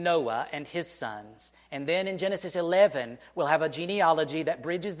to Noah and his sons. And then in Genesis 11, we'll have a genealogy that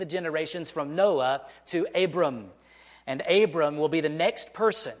bridges the generations from Noah to Abram. And Abram will be the next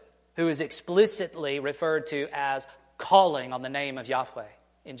person who is explicitly referred to as calling on the name of Yahweh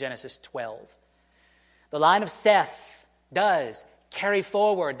in Genesis 12. The line of Seth does carry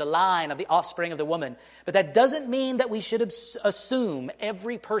forward the line of the offspring of the woman, but that doesn't mean that we should assume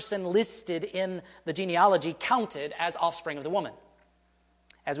every person listed in the genealogy counted as offspring of the woman.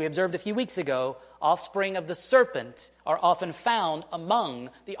 As we observed a few weeks ago, offspring of the serpent are often found among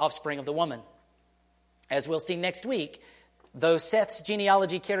the offspring of the woman. As we'll see next week, though Seth's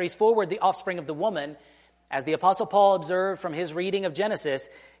genealogy carries forward the offspring of the woman, as the Apostle Paul observed from his reading of Genesis,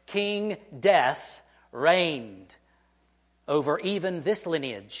 King Death reigned over even this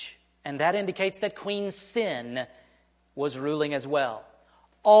lineage, and that indicates that Queen Sin was ruling as well.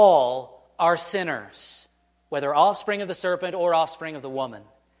 All are sinners, whether offspring of the serpent or offspring of the woman.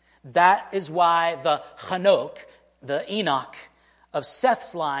 That is why the Hanok, the Enoch of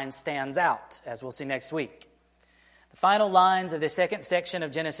Seth's line, stands out, as we'll see next week. The final lines of the second section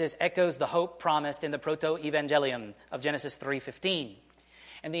of Genesis echoes the hope promised in the proto-evangelium of Genesis 3:15.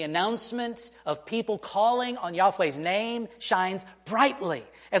 And the announcement of people calling on Yahweh's name shines brightly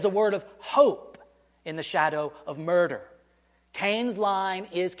as a word of hope in the shadow of murder. Cain's line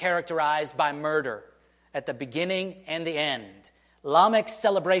is characterized by murder at the beginning and the end. Lamech's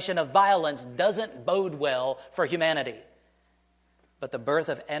celebration of violence doesn't bode well for humanity. But the birth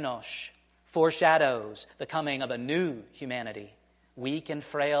of Enosh foreshadows the coming of a new humanity, weak and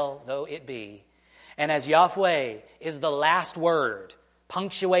frail though it be. And as Yahweh is the last word,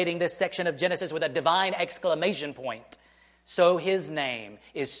 punctuating this section of Genesis with a divine exclamation point, so his name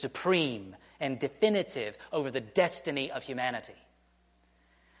is supreme and definitive over the destiny of humanity.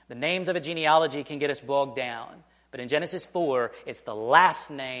 The names of a genealogy can get us bogged down, but in Genesis 4, it's the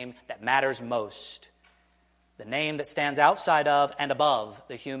last name that matters most. The name that stands outside of and above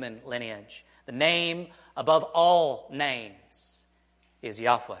the human lineage. The name above all names is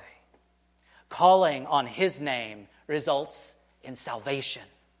Yahweh. Calling on his name results in salvation.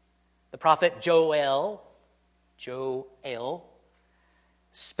 The prophet Joel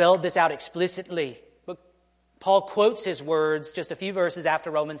spelled this out explicitly. But Paul quotes his words just a few verses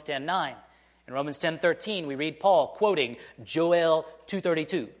after Romans 10:9. In Romans 10:13, we read Paul quoting Joel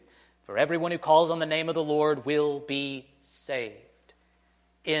 2:32. For everyone who calls on the name of the Lord will be saved.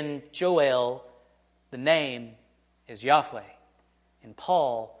 In Joel, the name is Yahweh. In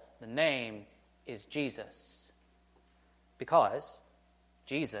Paul, the name is Jesus. Because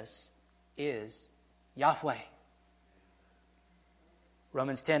Jesus is Yahweh.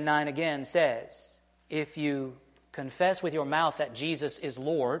 Romans 10:9 again says, if you confess with your mouth that Jesus is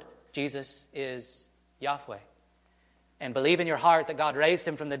Lord, Jesus is Yahweh, and believe in your heart that God raised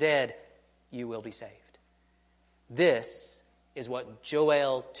him from the dead, you will be saved. This is what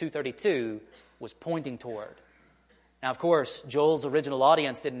Joel 2:32 was pointing toward. Now, of course, Joel's original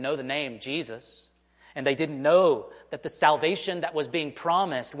audience didn't know the name Jesus, and they didn't know that the salvation that was being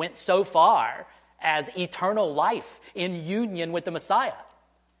promised went so far as eternal life in union with the Messiah.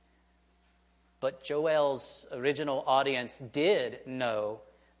 But Joel's original audience did know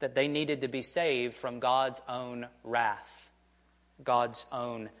that they needed to be saved from God's own wrath, God's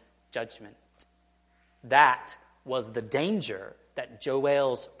own judgment. That was the danger that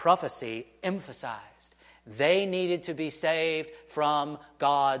Joel's prophecy emphasized. They needed to be saved from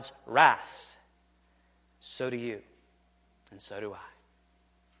God's wrath. So do you, and so do I.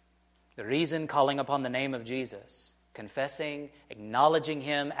 The reason calling upon the name of Jesus, confessing, acknowledging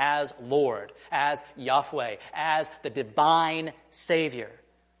him as Lord, as Yahweh, as the divine Savior,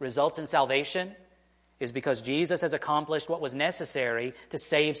 results in salvation is because Jesus has accomplished what was necessary to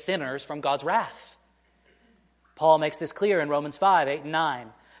save sinners from God's wrath. Paul makes this clear in Romans 5:8 and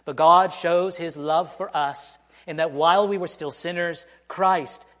 9. But God shows his love for us in that while we were still sinners,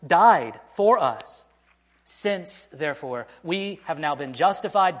 Christ died for us. Since, therefore, we have now been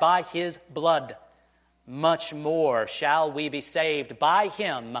justified by his blood, much more shall we be saved by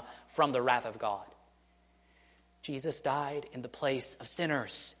him from the wrath of God. Jesus died in the place of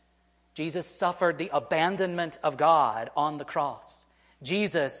sinners. Jesus suffered the abandonment of God on the cross.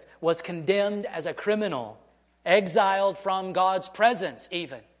 Jesus was condemned as a criminal, exiled from God's presence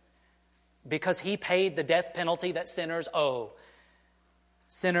even, because he paid the death penalty that sinners owe.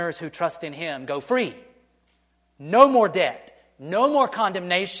 Sinners who trust in him go free. No more debt, no more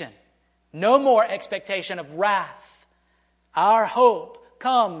condemnation, no more expectation of wrath. Our hope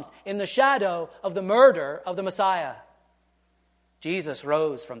comes in the shadow of the murder of the Messiah. Jesus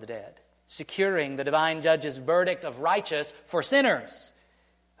rose from the dead, securing the divine judge's verdict of righteous for sinners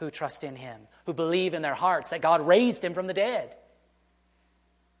who trust in him, who believe in their hearts that God raised him from the dead.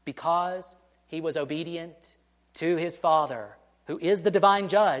 Because he was obedient to his Father, who is the divine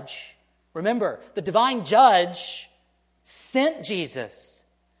judge. Remember, the divine judge sent Jesus,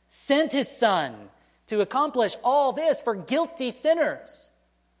 sent his Son to accomplish all this for guilty sinners.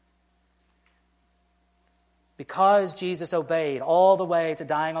 Because Jesus obeyed all the way to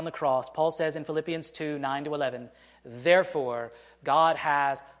dying on the cross, Paul says in Philippians 2, 9-11, therefore God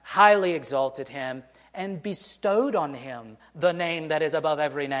has highly exalted him and bestowed on him the name that is above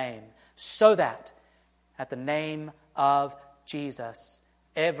every name, so that at the name of Jesus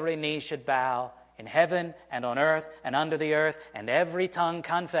every knee should bow in heaven and on earth and under the earth, and every tongue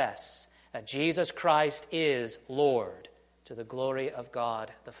confess that Jesus Christ is Lord, to the glory of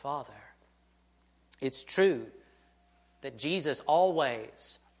God the Father. It's true that Jesus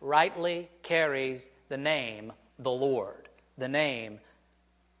always rightly carries the name the Lord, the name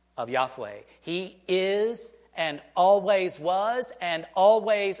of Yahweh. He is and always was and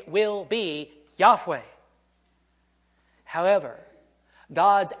always will be Yahweh. However,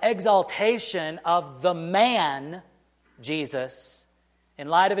 God's exaltation of the man, Jesus, in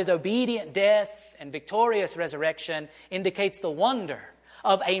light of his obedient death and victorious resurrection, indicates the wonder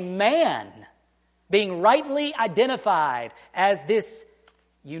of a man being rightly identified as this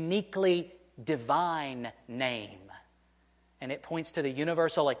uniquely divine name. And it points to the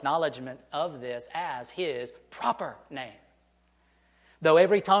universal acknowledgement of this as his proper name. Though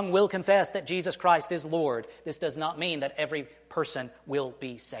every tongue will confess that Jesus Christ is Lord, this does not mean that every person will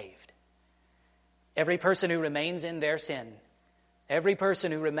be saved. Every person who remains in their sin, every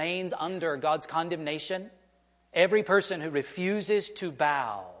person who remains under God's condemnation, every person who refuses to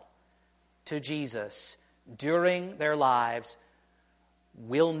bow to Jesus during their lives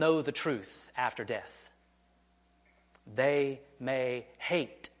will know the truth after death. They may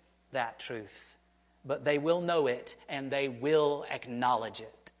hate that truth, but they will know it and they will acknowledge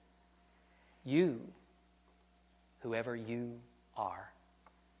it. You, whoever you are,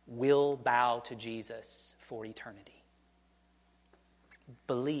 will bow to Jesus for eternity.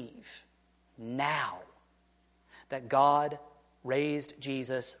 Believe now that God raised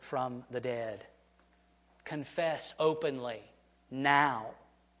Jesus from the dead. Confess openly now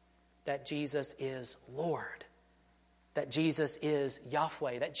that Jesus is Lord, that Jesus is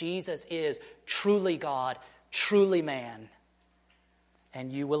Yahweh, that Jesus is truly God, truly man,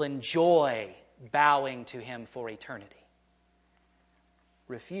 and you will enjoy bowing to him for eternity.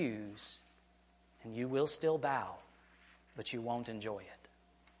 Refuse, and you will still bow, but you won't enjoy it.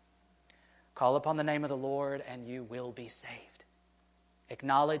 Call upon the name of the Lord, and you will be saved.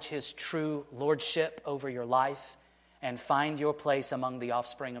 Acknowledge his true lordship over your life and find your place among the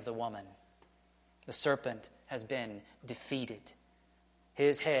offspring of the woman. The serpent has been defeated.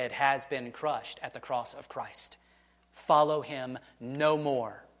 His head has been crushed at the cross of Christ. Follow him no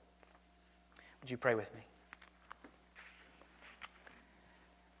more. Would you pray with me?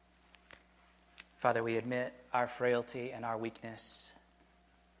 Father, we admit our frailty and our weakness.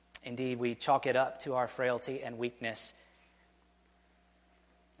 Indeed, we chalk it up to our frailty and weakness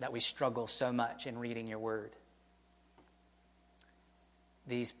that we struggle so much in reading your word.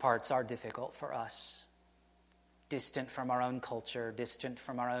 These parts are difficult for us, distant from our own culture, distant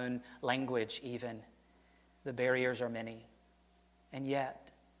from our own language even. The barriers are many, and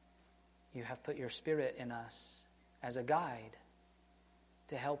yet you have put your Spirit in us as a guide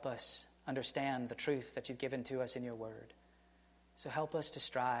to help us understand the truth that you've given to us in your word. So help us to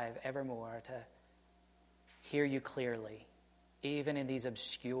strive evermore to hear you clearly, even in these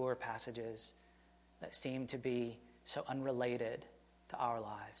obscure passages that seem to be so unrelated to our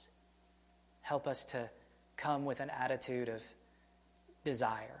lives. Help us to come with an attitude of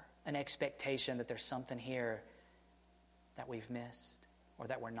desire, an expectation that there's something here that we've missed or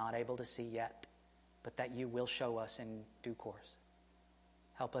that we're not able to see yet, but that you will show us in due course.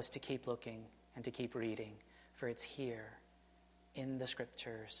 Help us to keep looking and to keep reading, for it's here in the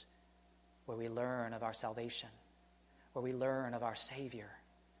Scriptures where we learn of our salvation, where we learn of our Savior,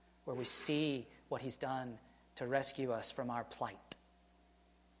 where we see what he's done to rescue us from our plight.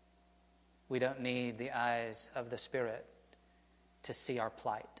 We don't need the eyes of the Spirit to see our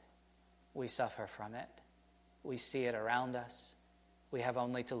plight. We suffer from it. We see it around us. We have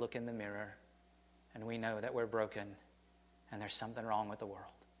only to look in the mirror, and we know that we're broken and there's something wrong with the world.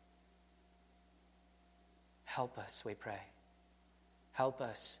 Help us, we pray. Help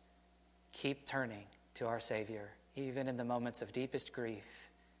us keep turning to our Savior, even in the moments of deepest grief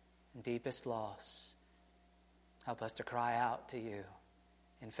and deepest loss. Help us to cry out to you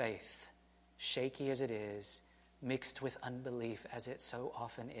in faith, shaky as it is, mixed with unbelief as it so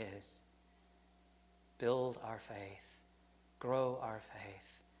often is. Build our faith, grow our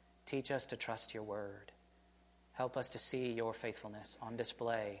faith, teach us to trust your word. Help us to see your faithfulness on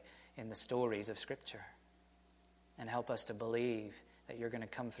display in the stories of Scripture. And help us to believe that you're going to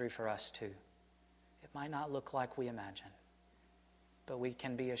come through for us too. It might not look like we imagine, but we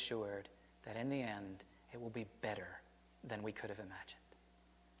can be assured that in the end, it will be better than we could have imagined.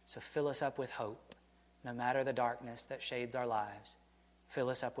 So fill us up with hope, no matter the darkness that shades our lives. Fill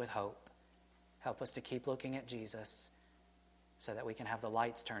us up with hope. Help us to keep looking at Jesus so that we can have the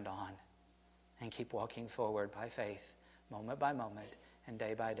lights turned on and keep walking forward by faith, moment by moment and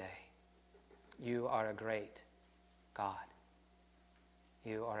day by day. You are a great God.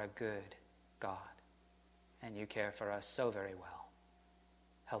 You are a good God, and you care for us so very well.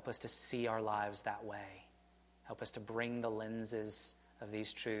 Help us to see our lives that way. Help us to bring the lenses of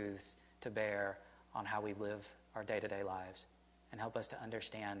these truths to bear on how we live our day-to-day lives, and help us to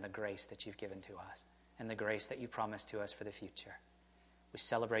understand the grace that you've given to us and the grace that you promised to us for the future. We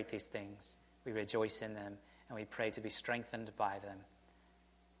celebrate these things, we rejoice in them, and we pray to be strengthened by them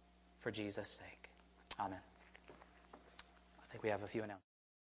for Jesus' sake. Amen. I think we have a few announcements.